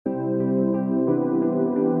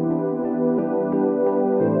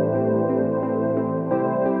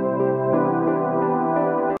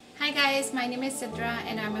name is Sidra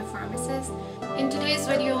and I'm a pharmacist. In today's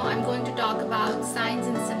video, I'm going to talk about signs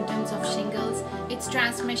and symptoms of shingles, its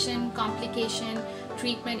transmission, complication,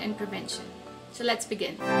 treatment and prevention. So let's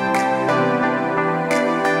begin.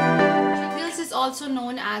 Shingles is also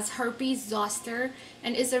known as herpes zoster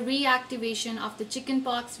and is a reactivation of the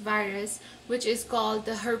chickenpox virus, which is called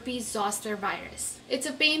the herpes zoster virus. It's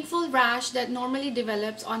a painful rash that normally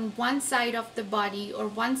develops on one side of the body or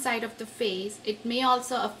one side of the face. It may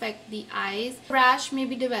also affect the eyes. The rash may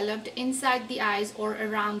be developed inside the eyes or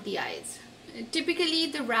around the eyes. Typically,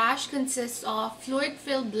 the rash consists of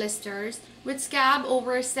fluid-filled blisters with scab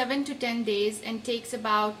over 7 to 10 days and takes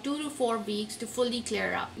about 2 to 4 weeks to fully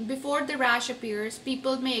clear up. Before the rash appears,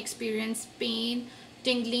 people may experience pain,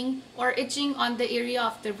 tingling or itching on the area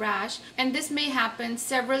of the rash, and this may happen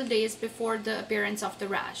several days before the appearance of the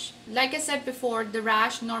rash. Like I said before, the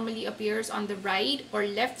rash normally appears on the right or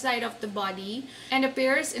left side of the body and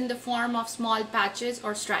appears in the form of small patches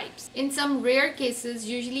or stripes. In some rare cases,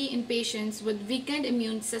 usually in patients with weakened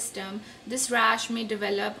immune system, this rash may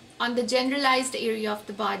develop on the generalized area of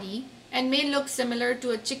the body and may look similar to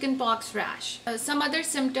a chickenpox rash. Some other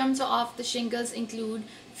symptoms of the shingles include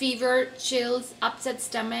fever, chills, upset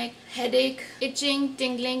stomach, headache, itching,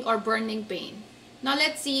 tingling, or burning pain. Now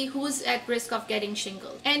let's see who's at risk of getting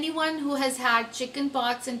shingles. Anyone who has had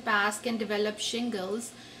chickenpox in past can develop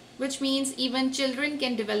shingles, which means even children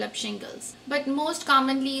can develop shingles. But most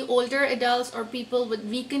commonly, older adults or people with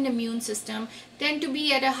weakened immune system tend to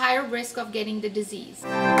be at a higher risk of getting the disease.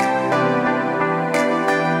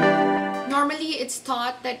 Normally, it's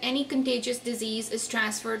thought that any contagious disease is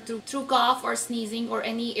transferred through cough or sneezing or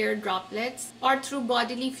any air droplets or through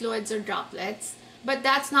bodily fluids or droplets, but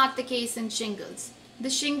that's not the case in shingles. The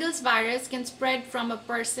shingles virus can spread from a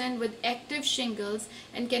person with active shingles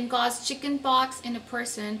and can cause chickenpox in a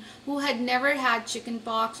person who had never had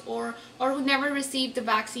chickenpox or who never received the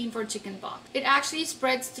vaccine for chickenpox. It actually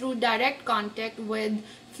spreads through direct contact with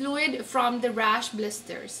fluid from the rash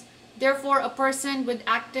blisters. Therefore, a person with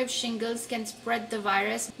active shingles can spread the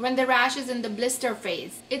virus when the rash is in the blister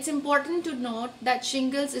phase. It's important to note that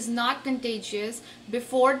shingles is not contagious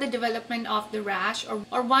before the development of the rash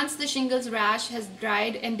or once the shingles rash has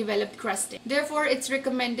dried and developed crusting. Therefore, it's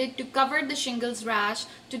recommended to cover the shingles rash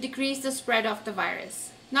to decrease the spread of the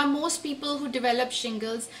virus. Now, most people who develop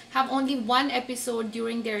shingles have only one episode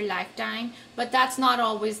during their lifetime, but that's not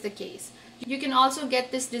always the case. You can also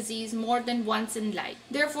get this disease more than once in life.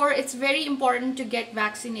 Therefore, it's very important to get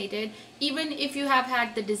vaccinated even if you have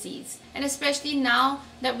had the disease. And especially now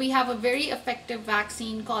that we have a very effective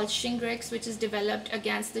vaccine called Shingles, which is developed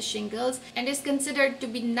against the shingles and is considered to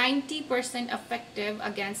be 90% effective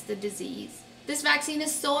against the disease. This vaccine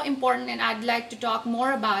is so important and I'd like to talk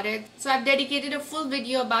more about it. So I've dedicated a full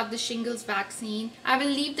video about the shingles vaccine. I will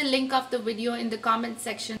leave the link of the video in the comment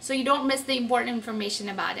section so you don't miss the important information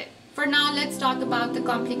about it. For now, let's talk about the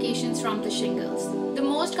complications from the shingles. The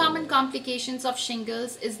most common complications of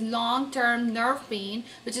shingles is long-term nerve pain,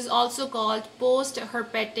 which is also called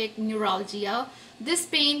post-herpetic neuralgia. This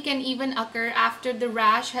pain can even occur after the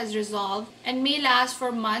rash has resolved and may last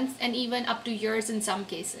for months and even up to years in some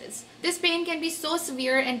cases. This pain can be so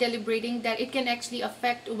severe and debilitating that it can actually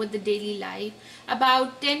affect with the daily life.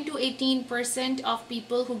 About 10 to 18% of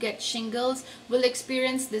people who get shingles will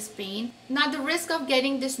experience this pain. Now, the risk of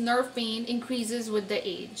getting this nerve pain increases with the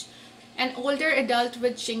age. An older adult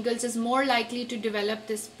with shingles is more likely to develop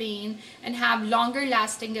this pain and have longer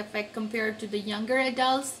lasting effect compared to the younger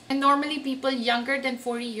adults. And normally people younger than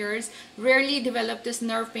 40 years rarely develop this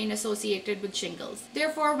nerve pain associated with shingles.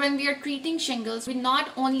 Therefore, when we are treating shingles, we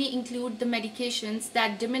not only include the medications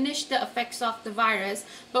that diminish the effects of the virus,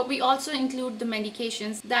 but we also include the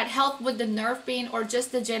medications that help with the nerve pain or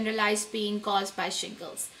just the generalized pain caused by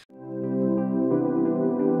shingles.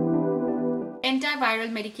 Antiviral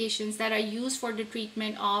medications that are used for the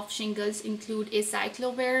treatment of shingles include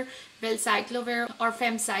acyclovir, valcyclovir, or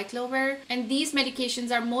famciclovir, and these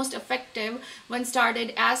medications are most effective when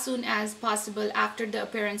started as soon as possible after the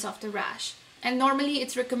appearance of the rash. And normally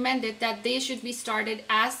it's recommended that they should be started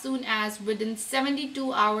as soon as within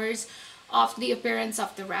 72 hours of the appearance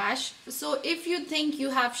of the rash. So if you think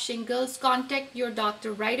you have shingles, contact your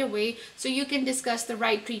doctor right away so you can discuss the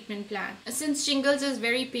right treatment plan. Since shingles is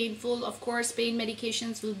very painful, of course, pain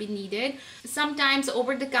medications will be needed. Sometimes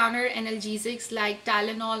over-the-counter analgesics like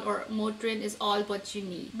Tylenol or Motrin is all what you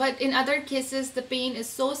need. But in other cases, the pain is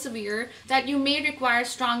so severe that you may require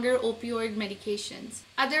stronger opioid medications.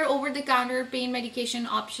 Other over-the-counter pain medication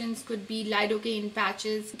options could be lidocaine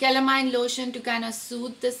patches, calamine lotion to kind of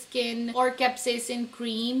soothe the skin, or capsaicin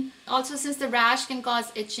cream. Also, since the rash can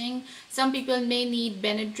cause itching, some people may need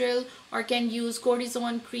Benadryl or can use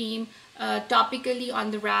cortisone cream topically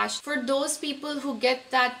on the rash. For those people who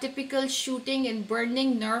get that typical shooting and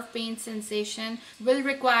burning nerve pain sensation, will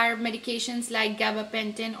require medications like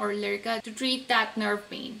gabapentin or Lyrica to treat that nerve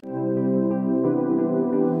pain.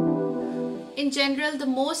 In general, the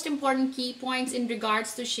most important key points in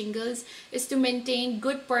regards to shingles is to maintain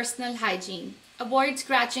good personal hygiene. Avoid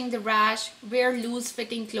scratching the rash, wear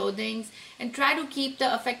loose-fitting clothing, and try to keep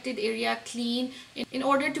the affected area clean in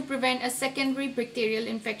order to prevent a secondary bacterial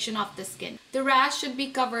infection of the skin. The rash should be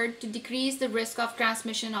covered to decrease the risk of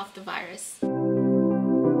transmission of the virus.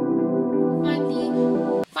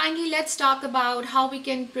 Finally, let's talk about how we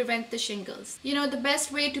can prevent the shingles. You know, the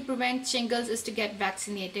best way to prevent shingles is to get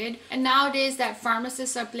vaccinated. And nowadays that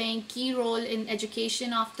pharmacists are playing key role in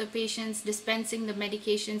education of the patients, dispensing the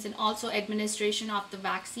medications, and also administration of the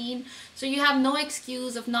vaccine. So you have no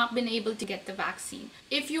excuse of not being able to get the vaccine.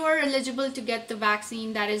 If you are eligible to get the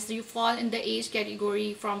vaccine, that is, you fall in the age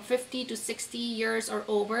category from 50 to 60 years or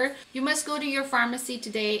over, you must go to your pharmacy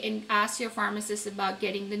today and ask your pharmacist about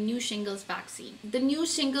getting the new shingles vaccine. The new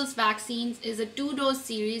shingles vaccine is a 2-dose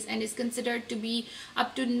series and is considered to be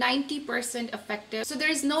up to 90% effective. So there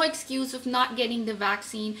is no excuse of not getting the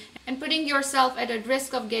vaccine and putting yourself at a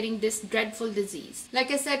risk of getting this dreadful disease.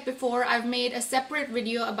 Like I said before, I've made a separate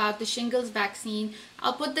video about the shingles vaccine.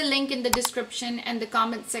 I'll put the link in the description and the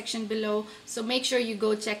comment section below, so make sure you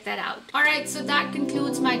go check that out. Alright, so that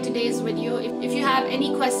concludes my today's video. If you have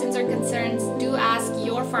any questions or concerns, do ask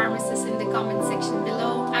your pharmacist in the comment section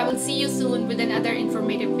below. I will see you soon with another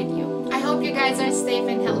informative video. I hope you guys are safe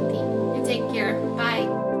and healthy. You take care.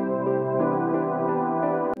 Bye.